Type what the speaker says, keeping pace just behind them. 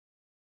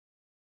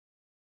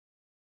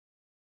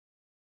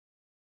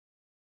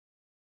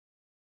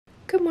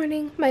Good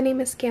morning, my name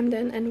is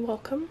Camden and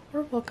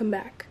welcome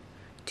back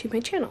to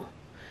my channel.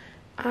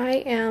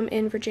 I am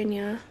in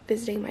Virginia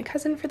visiting my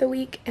cousin for the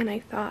week, and I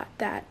thought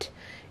that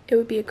it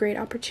would be a great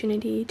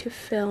opportunity to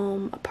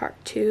film a part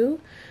 2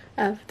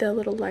 of the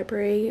little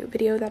library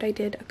video that I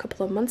did a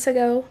couple of months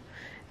ago.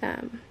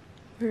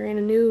 We're in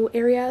a new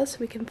area, so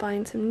we can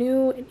find some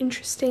new and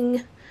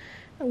interesting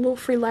little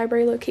free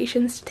library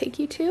locations to take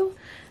you to.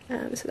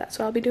 So that's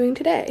what I'll be doing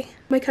today.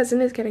 My cousin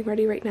is getting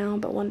ready right now,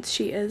 but once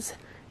she is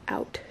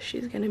out,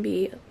 she's going to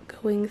be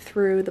going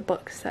through the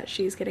books that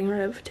she's getting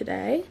rid of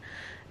today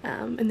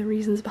and the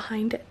reasons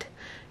behind it.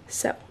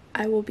 So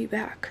I will be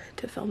back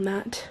to film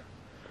that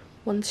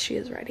once she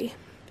is ready.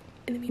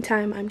 In the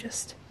meantime, I'm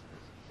just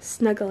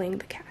snuggling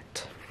the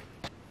cat.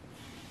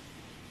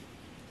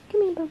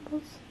 Come here,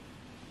 Bubbles.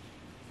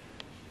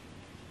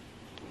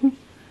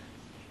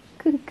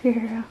 Good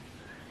girl.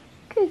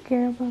 Good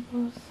girl,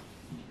 Bubbles.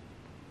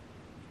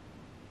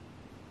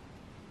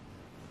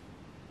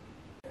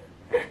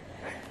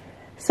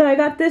 So I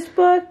got this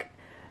book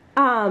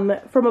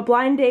from a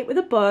blind date with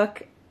a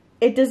book.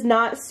 It does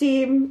not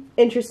seem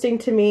interesting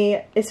to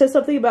me. It says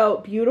something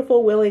about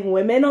beautiful, willing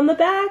women on the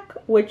back,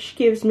 which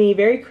gives me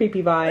very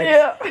creepy vibes.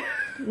 Yeah.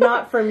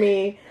 Not for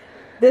me.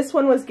 This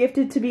one was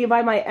gifted to me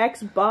by my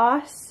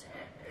ex-boss,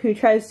 who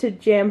tries to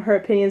jam her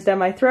opinions down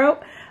my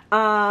throat.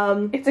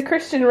 It's a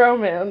Christian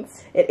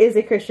romance. It is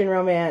a Christian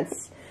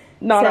romance.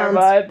 Not our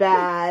vibe. Sounds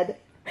bad.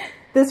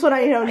 This one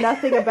I know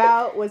nothing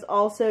about was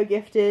also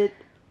gifted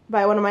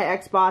by one of my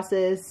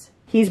ex-bosses.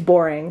 He's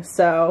boring,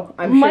 so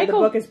I'm sure the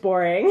book is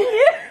boring.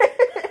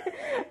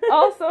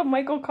 Also,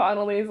 Michael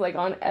Connolly's like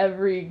on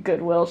every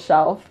Goodwill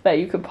shelf that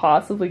you could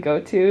possibly go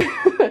to.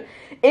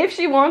 If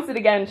she wants it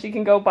again, she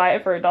can go buy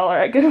it for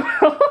 $1 at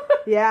Goodwill.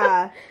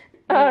 Yeah.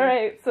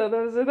 Alright, so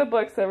those are the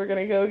books that we're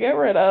gonna go get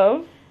rid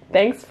of.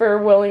 Thanks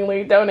for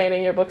willingly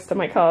donating your books to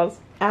my cause.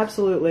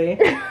 Absolutely.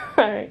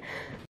 Alright.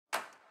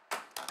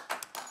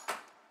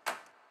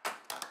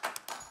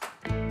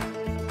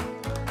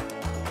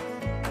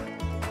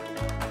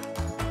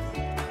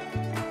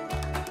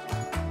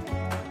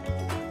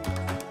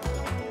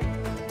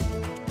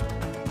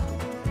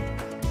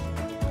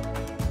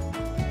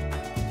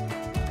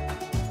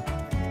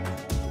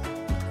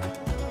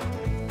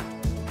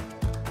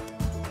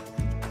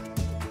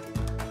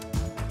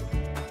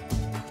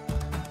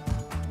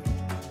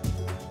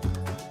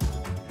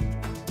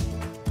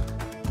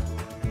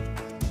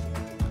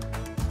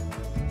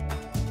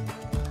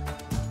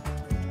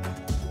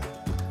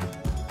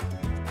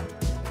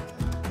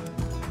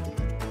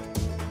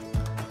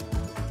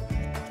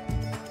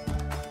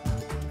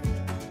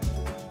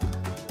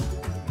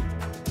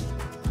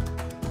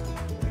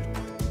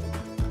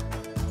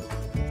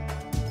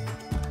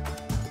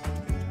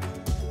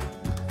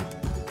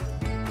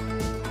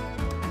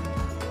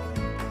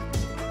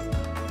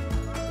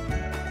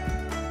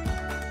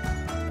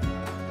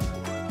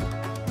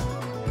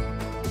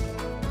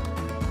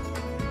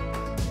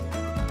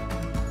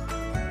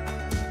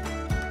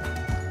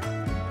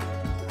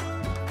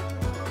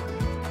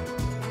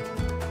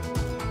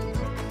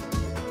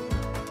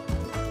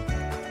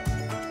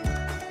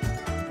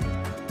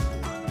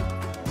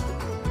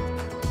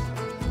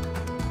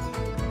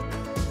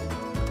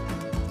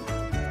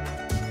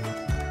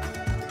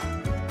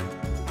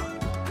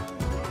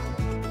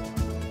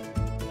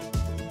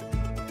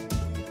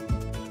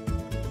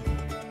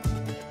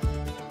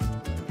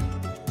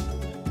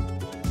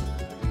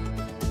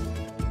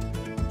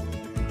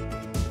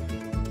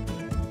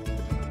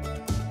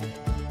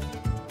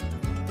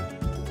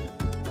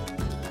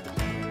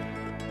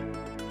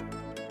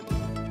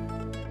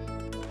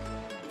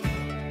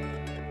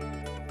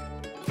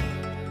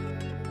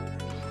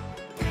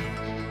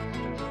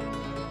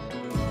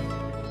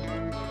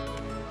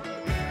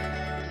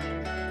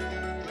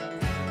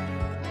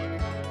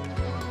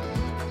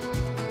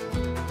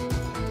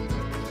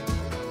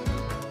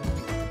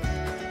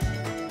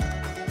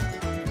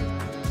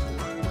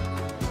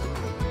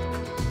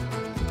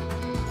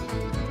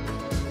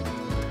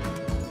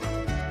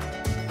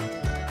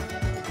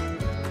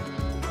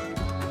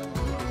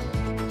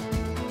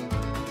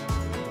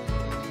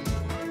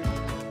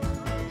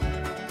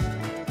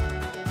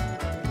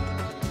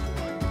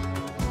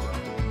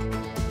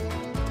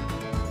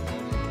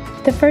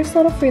 The first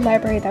little free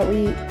library that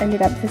we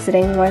ended up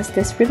visiting was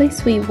this really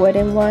sweet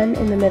wooden one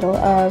in the middle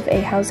of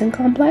a housing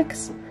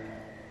complex.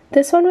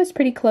 This one was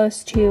pretty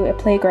close to a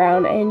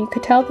playground, and you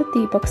could tell that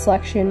the book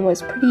selection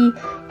was pretty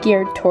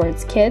geared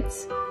towards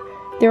kids.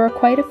 There were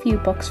quite a few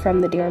books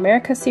from the Dear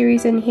America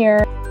series in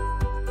here.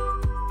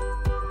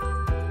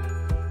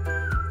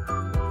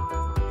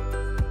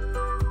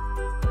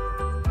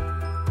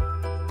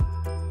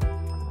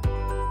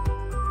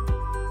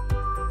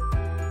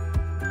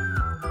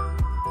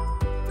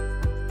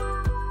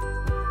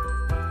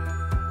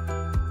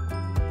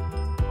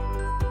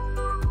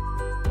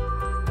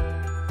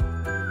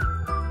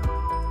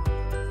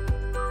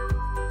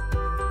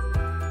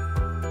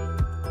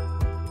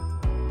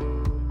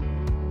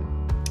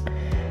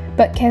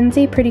 But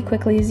Kenzie pretty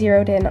quickly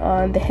zeroed in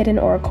on The Hidden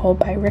Oracle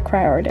by Rick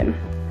Riordan.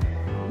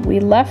 we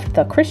left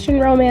the Christian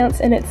romance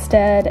in its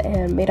stead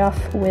and made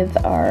off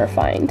with our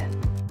find.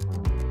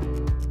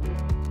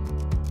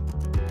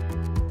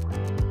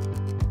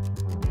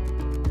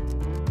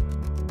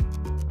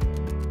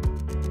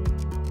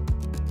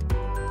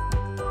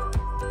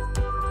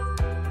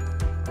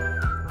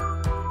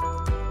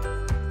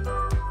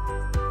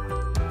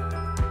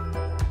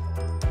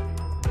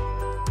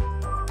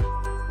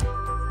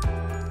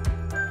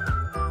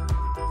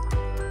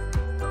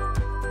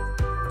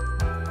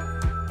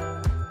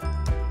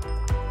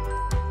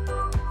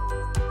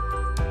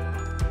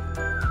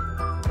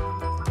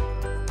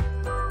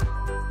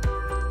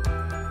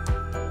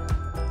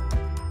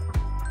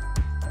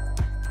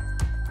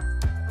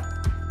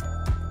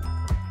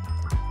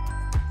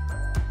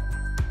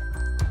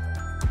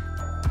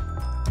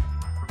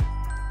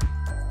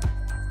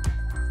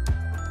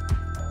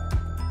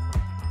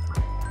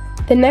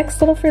 The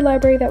next little free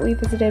library that we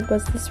visited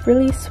was this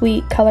really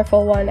sweet,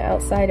 colorful one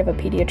outside of a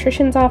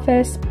pediatrician's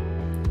office.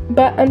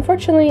 But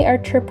unfortunately, our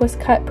trip was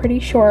cut pretty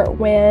short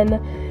when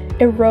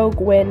a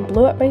rogue wind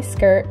blew up my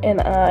skirt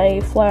and I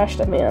flashed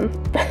a man.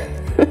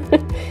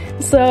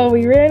 So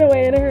we ran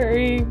away in a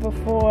hurry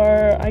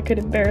before I could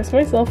embarrass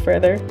myself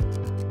further.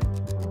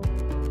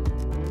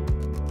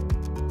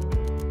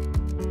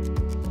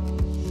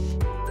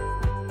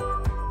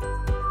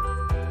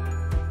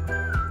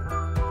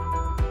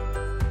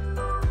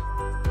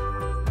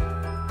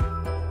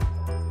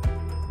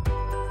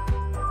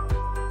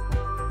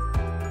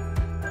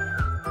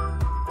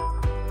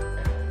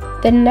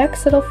 The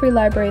next little free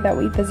library that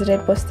we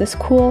visited was this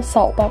cool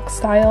saltbox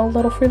style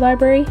little free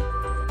library.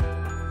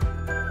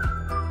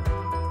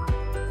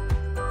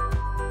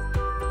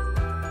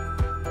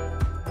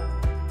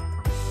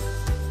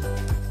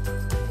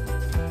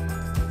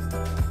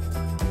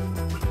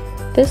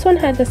 This one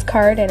had this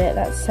card in it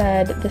that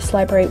said this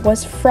library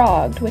was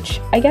frogged,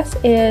 which I guess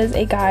is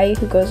a guy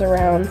who goes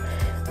around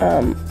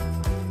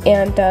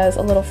and does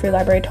a little free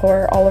library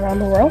tour all around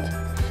the world.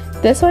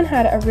 This one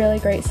had a really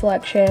great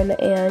selection,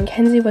 and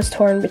Kenzie was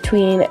torn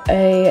between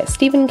a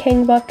Stephen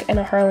King book and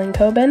a Harlan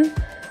Coben,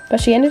 but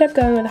she ended up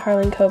going with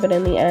Harlan Coben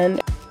in the end.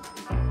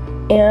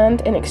 And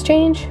in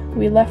exchange,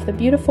 we left the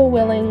beautiful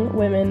willing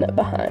women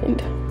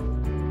behind.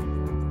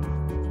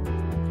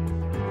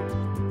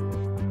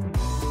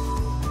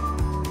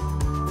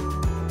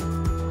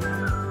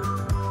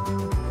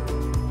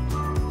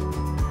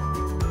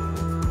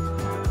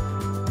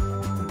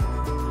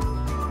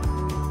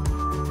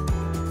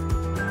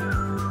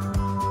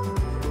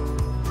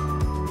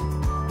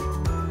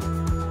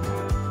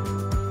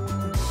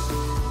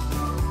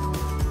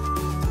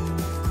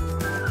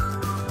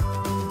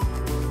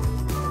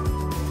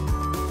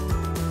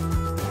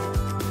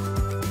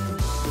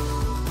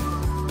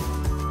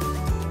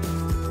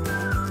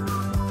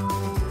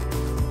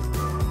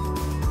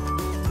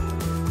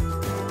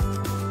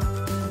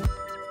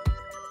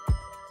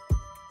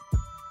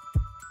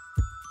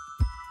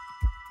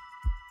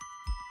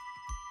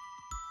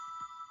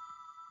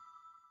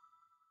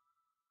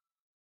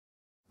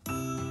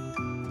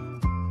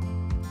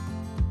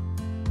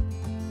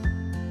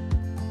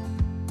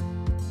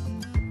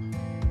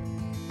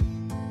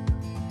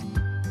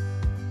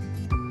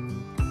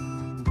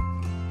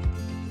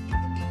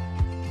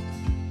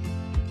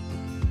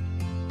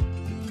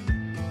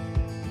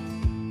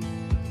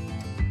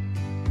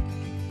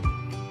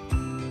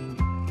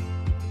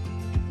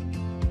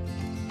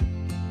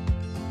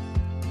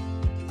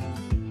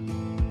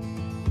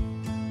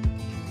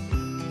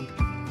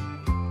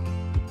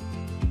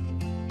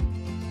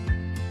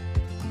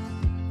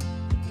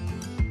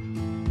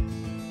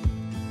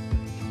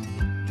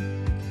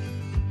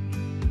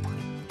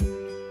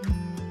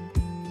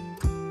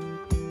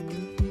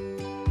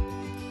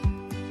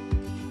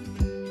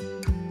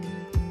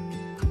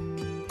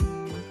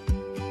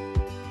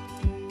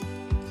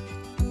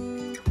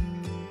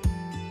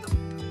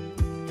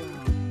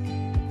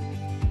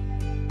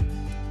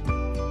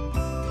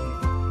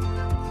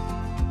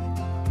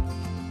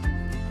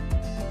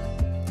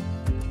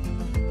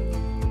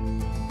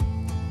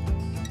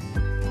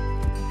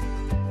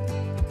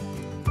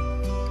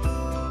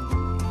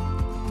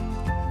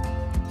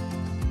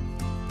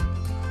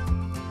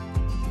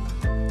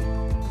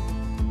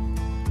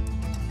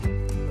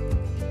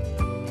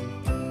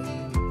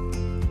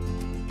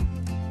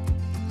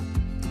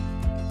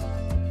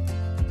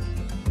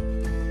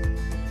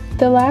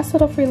 The last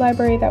little free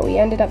library that we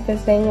ended up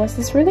visiting was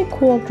this really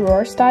cool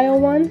drawer style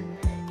one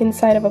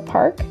inside of a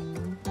park.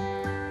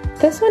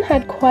 This one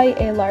had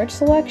quite a large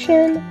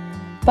selection,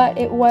 but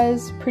it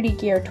was pretty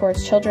geared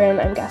towards children,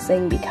 I'm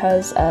guessing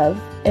because of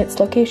its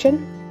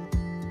location.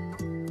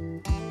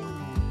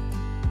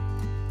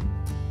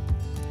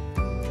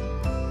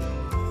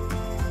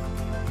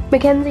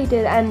 Mackenzie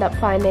did end up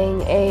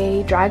finding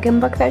a dragon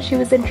book that she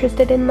was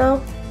interested in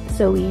though,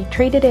 so we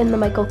traded in the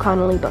Michael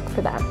Connelly book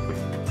for that.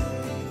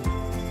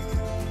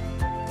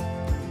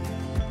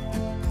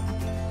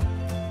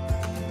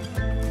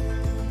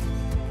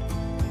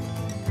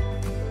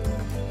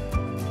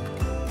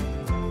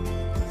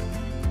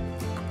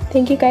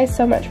 Thank you guys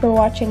so much for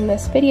watching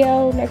this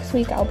video. Next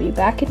week I'll be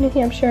back in New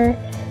Hampshire.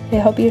 I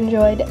hope you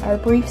enjoyed our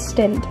brief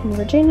stint in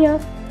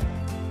Virginia.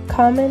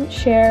 Comment,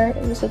 share,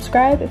 and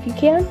subscribe if you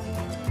can,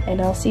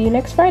 and I'll see you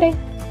next Friday.